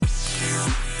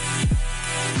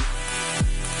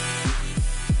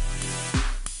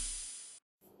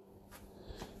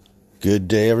Good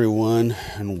day, everyone,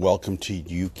 and welcome to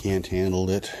You Can't Handle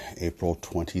It, April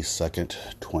 22nd,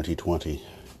 2020.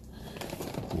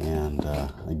 And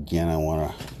again, I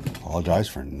want to apologize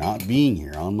for not being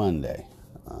here on Monday.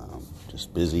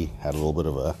 Just busy, had a little bit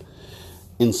of a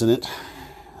incident.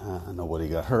 Nobody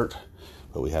got hurt,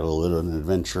 but we had a little bit of an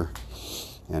adventure.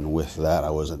 And with that, I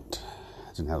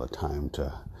didn't have the time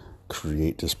to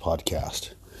create this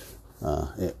podcast.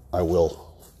 I will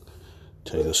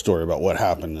tell you the story about what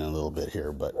happened in a little bit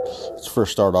here, but let's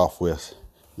first start off with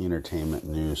the entertainment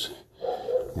news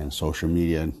and social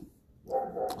media.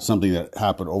 Something that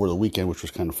happened over the weekend, which was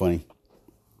kind of funny,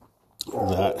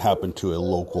 that happened to a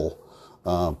local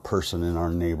person in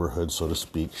our neighborhood, so to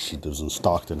speak. She lives in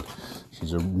Stockton.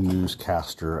 She's a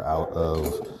newscaster out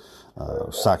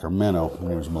of Sacramento. Her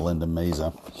name is Melinda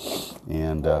Meza,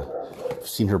 and I've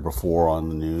seen her before on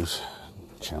the news,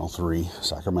 Channel 3,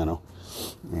 Sacramento.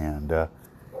 And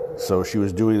so she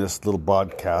was doing this little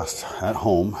broadcast at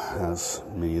home, as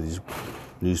many of these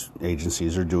news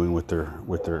agencies are doing with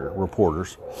their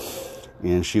reporters.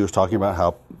 And she was talking about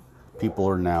how people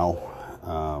are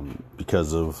now,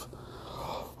 because of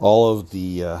all of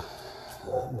the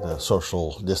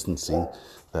social distancing,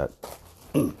 that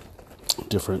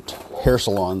different hair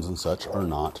salons and such are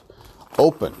not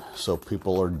open. So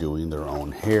people are doing their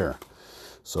own hair.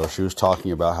 So she was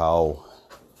talking about how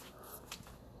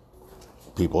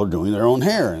people are doing their own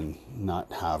hair and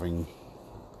not having,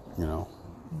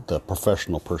 the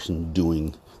professional person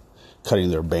cutting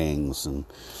their bangs and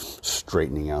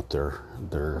straightening out their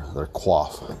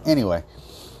coif. Anyway,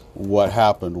 what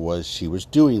happened was she was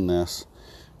doing this,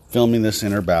 filming this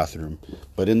in her bathroom,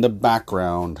 but in the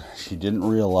background, she didn't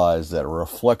realize that a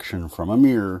reflection from a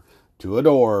mirror to a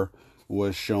door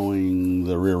was showing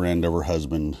the rear end of her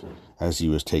husband as he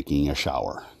was taking a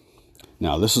shower.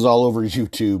 Now, this is all over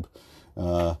YouTube.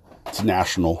 It's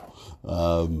national.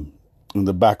 In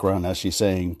the background, as she's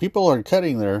saying, people are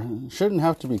shouldn't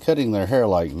have to be cutting their hair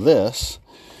like this,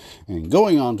 and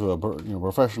going on to a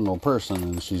professional person,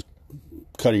 and she's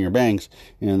cutting her bangs.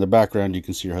 And in the background, you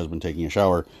can see her husband taking a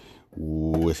shower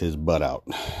with his butt out.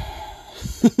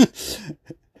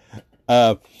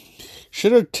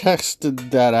 Should have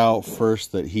texted that out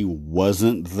first that he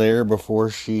wasn't there before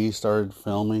she started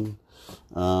filming.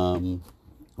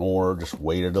 Or just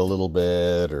waited a little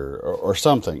bit or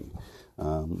something.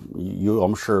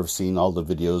 I'm sure have seen all the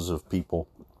videos of people,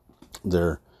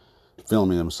 they're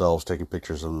filming themselves, taking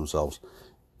pictures of themselves,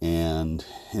 and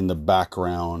in the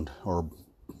background or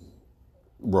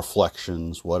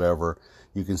reflections, whatever,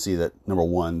 you can see that, number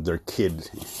one, their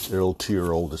little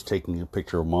 2-year-old is taking a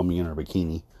picture of mommy in her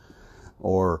bikini,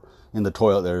 or in the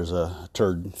toilet there's a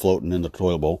turd floating in the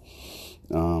toilet bowl.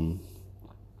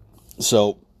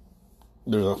 So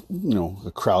there's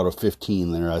a crowd of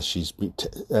 15 there as she's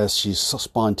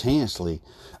spontaneously,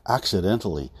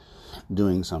 accidentally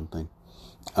doing something.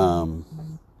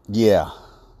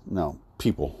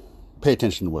 People, pay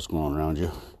attention to what's going on around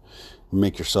you.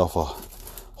 Make yourself a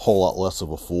whole lot less of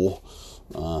a fool.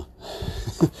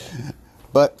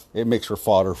 But it makes for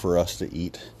fodder for us to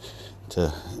eat,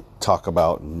 to talk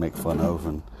about and make fun of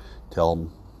and tell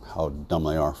them how dumb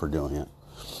they are for doing it.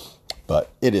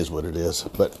 But it is what it is.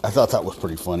 But I thought that was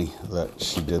pretty funny that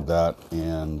she did that,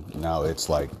 and now it's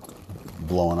like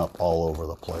blowing up all over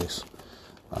the place.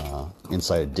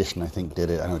 Inside Edition, I think, did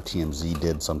it. I know TMZ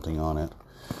did something on it.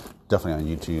 Definitely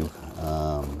on YouTube.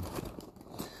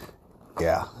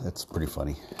 It's pretty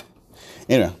funny.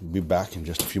 Anyway, I'll be back in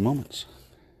just a few moments.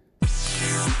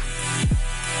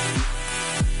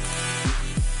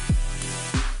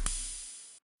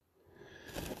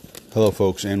 Hello,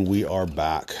 folks, and we are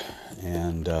back.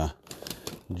 And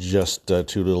just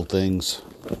two little things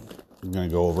I'm going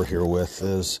to go over here with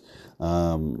is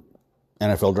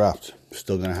NFL draft.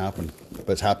 Still going to happen, but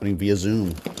it's happening via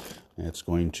Zoom. It's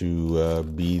going to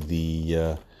be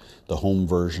the home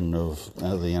version of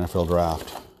the NFL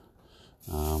draft.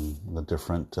 The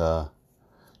different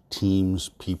teams,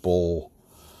 people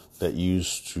that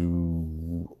used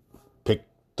to pick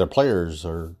their players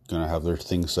are going to have their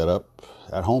things set up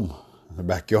at home, in their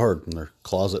backyard, in their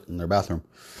closet, in their bathroom.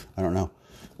 I don't know.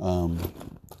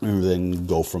 And then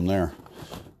go from there.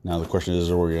 Now the question is,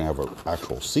 are we going to have an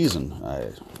actual season?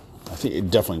 I think it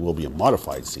definitely will be a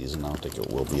modified season. I don't think it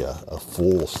will be a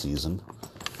full season.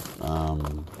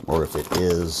 Or if it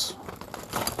is,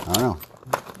 I don't know.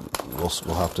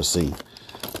 We'll have to see.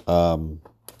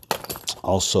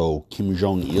 Also, Kim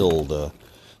Jong-il, the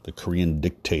Korean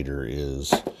dictator,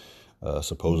 is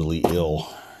supposedly ill.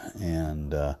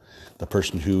 And the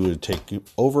person who would take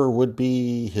over would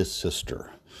be his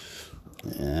sister.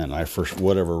 And I, for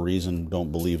whatever reason,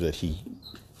 don't believe that he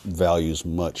values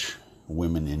much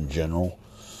women in general.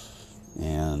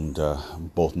 And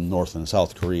both North and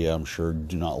South Korea, I'm sure,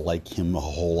 do not like him a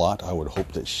whole lot. I would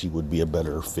hope that she would be a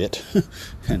better fit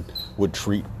and would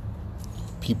treat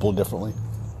people differently,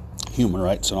 human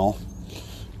rights and all.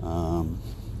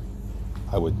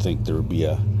 I would think there would be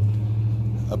a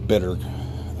better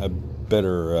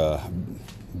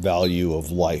value of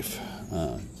life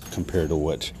compared to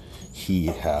what he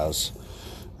has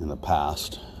in the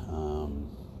past.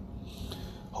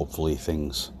 Hopefully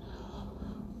things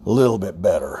a little bit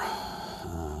better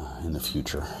in the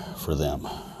future for them.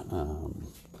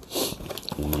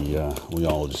 We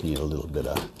all just need a little bit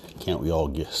of, can't we all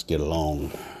just get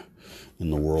along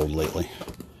in the world lately?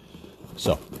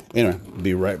 So anyway,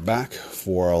 be right back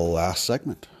for our last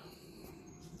segment.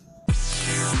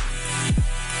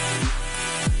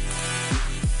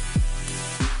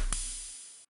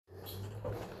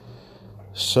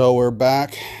 So we're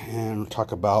back and we'll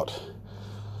talk about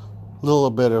a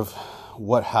little bit of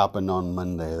what happened on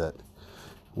Monday, that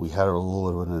we had a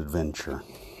little bit of an adventure.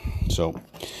 So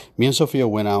me and Sophia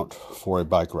went out for a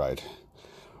bike ride.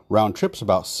 Round trip's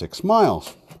about 6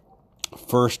 miles.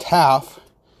 First half,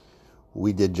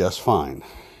 we did just fine.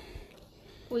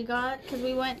 Because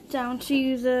we went down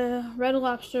to the Red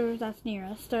Lobster that's near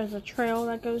us. There's a trail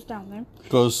that goes down there.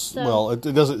 It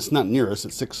doesn't. It's not near us.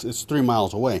 It's 3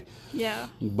 miles away. Yeah.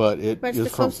 But it's the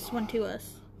closest one to us.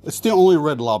 It's the only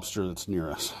Red Lobster that's near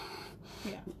us.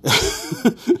 Yeah.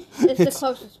 It's the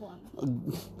closest one.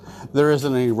 There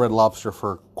isn't any Red Lobster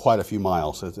for quite a few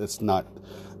miles. It's not.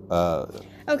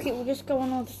 Okay, we'll just go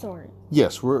on with the story.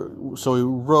 Yes, so we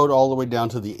rode all the way down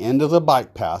to the end of the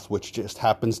bike path, which just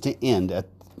happens to end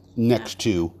next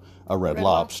to a Red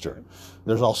Lobster.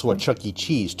 There's also a Chuck E.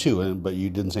 Cheese too, but you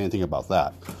didn't say anything about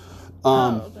that. There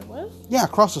was? Yeah,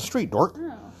 across the street, dork.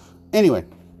 Oh. Anyway,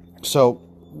 so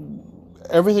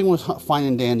everything was fine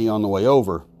and dandy on the way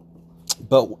over,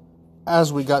 but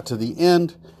as we got to the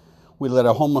end, we let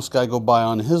a homeless guy go by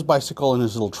on his bicycle in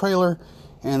his little trailer,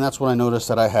 and that's when I noticed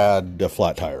that I had a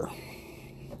flat tire.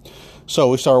 So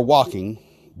we started walking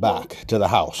back to the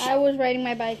house. I was riding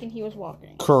my bike and he was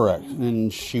walking. Correct.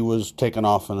 And she was taking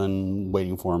off and then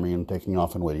waiting for me and taking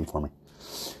off and waiting for me.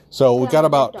 So we got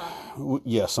about,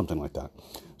 something like that.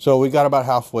 So we got about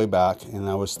halfway back and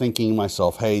I was thinking to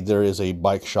myself, hey, there is a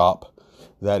bike shop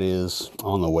that is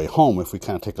on the way home if we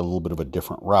kind of take a little bit of a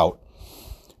different route.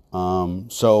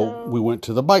 So we went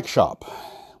to the bike shop,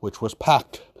 which was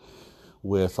packed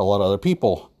with a lot of other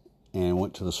people, and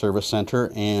went to the service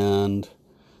center, and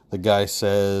the guy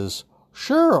says,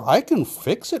 sure, I can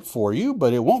fix it for you,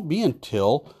 but it won't be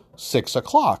until 6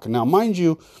 o'clock. Now, mind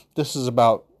you, this is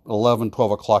about 11,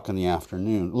 12 o'clock in the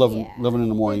afternoon, 11 in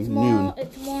the morning, noon.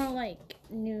 It's more like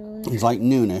noon. It's like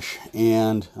noonish,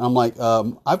 and I'm like,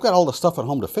 I've got all the stuff at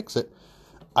home to fix it.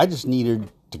 I just needed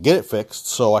to get it fixed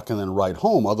so I can then ride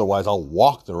home. Otherwise, I'll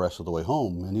walk the rest of the way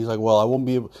home. And he's like, well, I won't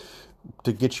be able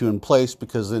to get you in place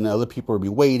because then other people will be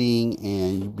waiting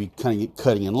and you'd be kind of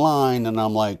cutting in line. And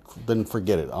I'm like, then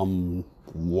forget it. I'm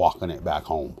walking it back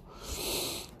home.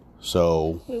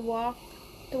 So we walked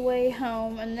the way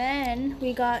home, and then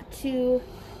we got to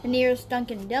the nearest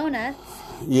Dunkin' Donuts.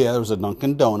 Yeah, there was a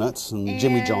Dunkin' Donuts and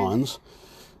Jimmy John's.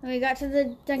 And we got to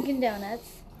the Dunkin' Donuts,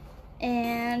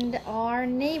 and our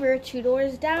neighbor 2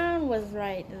 doors down was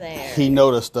right there. He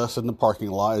noticed us in the parking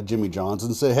lot at Jimmy John's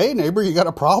and said, hey, neighbor, you got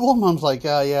a problem? I was like,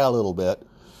 yeah, a little bit.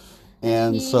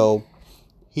 And so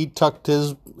he tucked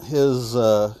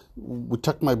we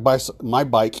tucked my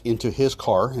bike into his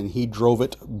car, and he drove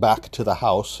it back to the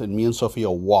house, and me and Sophia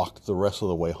walked the rest of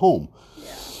the way home.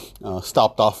 Yeah.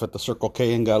 Stopped off at the Circle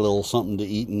K and got a little something to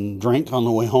eat and drink on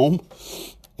the way home.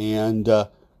 And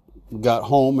got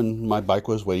home, and my bike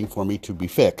was waiting for me to be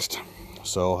fixed.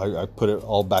 So I put it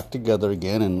all back together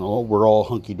again, and we're all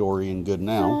hunky-dory and good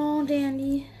now. Oh,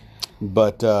 dandy.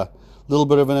 But a little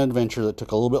bit of an adventure that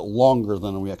took a little bit longer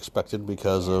than we expected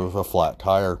because of a flat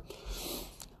tire.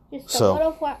 Just a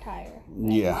little flat tire.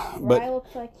 Yeah. But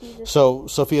looks like so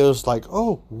Sophia's like,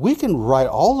 oh, we can ride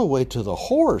all the way to the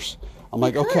horse. I'm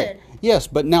like, okay. Yes,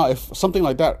 but now if something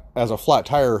like that as a flat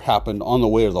tire happened on the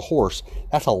way to the horse,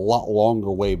 that's a lot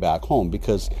longer way back home,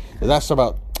 because that's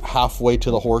about halfway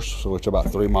to the horse, which is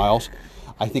about 3 miles.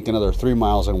 I think another 3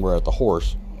 miles and we're at the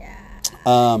horse.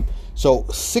 Yeah. So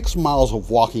 6 miles of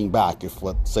walking back, if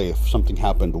something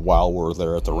happened while we're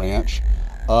there at the ranch,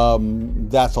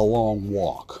 that's a long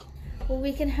walk. Well,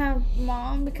 we can have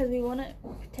Mom, because we want to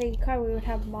take a car, we would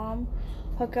have Mom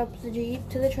hook up the Jeep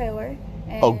to the trailer.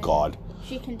 And oh, God.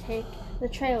 she can take the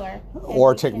trailer.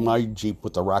 Or take my Jeep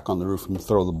with the rack on the roof and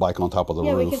throw the bike on top of the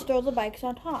roof. Yeah, we could throw the bikes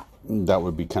on top. That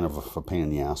would be kind of a pain in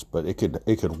the ass, but it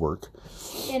could work.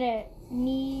 In a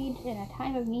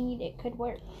time of need, it could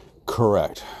work.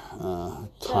 Correct.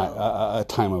 A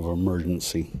time of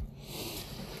emergency.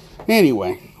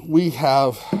 Anyway, we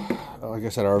have, like I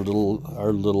said, our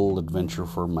little adventure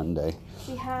for Monday.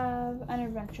 We have an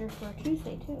adventure for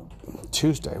Tuesday too.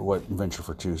 Tuesday? What adventure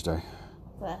for Tuesday?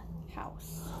 The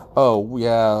house. Oh,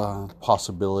 yeah,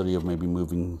 possibility of maybe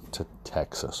moving to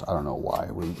Texas. I don't know why.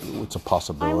 It's a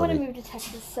possibility. I want to move to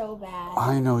Texas so bad.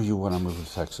 I know you want to move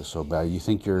to Texas so bad. You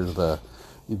think you're the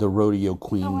rodeo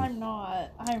queen. No, I'm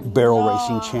not. Barrel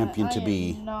racing champion to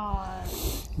be. I'm not.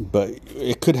 But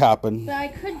it could happen. But I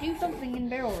could do something in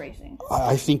barrel racing.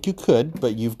 I think you could,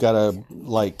 but you've got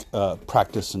to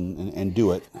practice and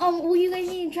do it. Well, you guys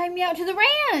need to drive me out to the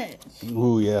ranch.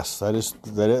 Oh yes, that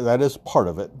is part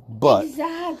of it. But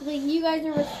exactly, you guys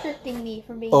are restricting me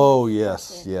from being. Oh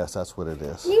yes, that's what it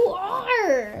is. You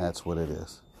are. That's what it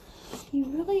is. You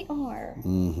really are.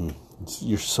 Mm-hmm.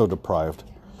 You're so deprived.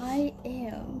 I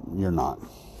am. You're not.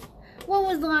 When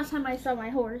was the last time I saw my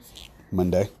horse?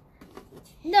 Monday.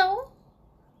 No.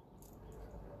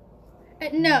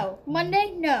 No.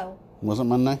 Monday? No. Was it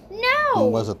Monday? No.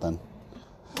 When was it then?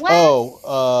 Last...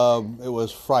 it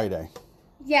was Friday.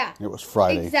 Yeah. It was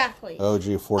Friday. Exactly. Oh,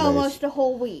 gee, 4 days. Almost a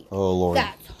whole week. Oh, Lord.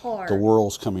 That's hard. The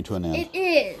world's coming to an end. It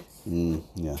is.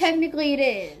 Yes. Technically, it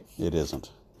is. It isn't.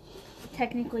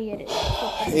 Technically, it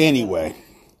is. Anyway,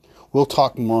 we'll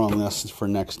talk more on this for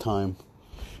next time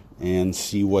and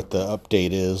see what the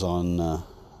update is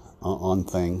on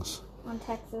things. On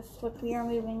Texas, which we are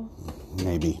moving.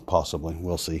 Maybe, possibly.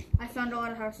 We'll see. I found a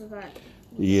lot of houses that...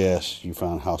 Yes, you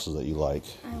found houses that you like.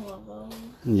 I love them.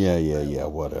 Yeah,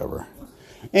 whatever.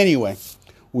 Anyway,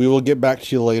 we will get back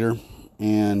to you later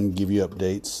and give you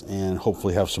updates and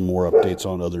hopefully have some more updates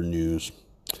on other news.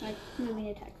 Like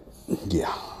moving to Texas.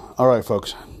 Yeah. All right,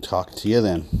 folks. Talk to you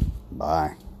then.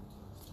 Bye.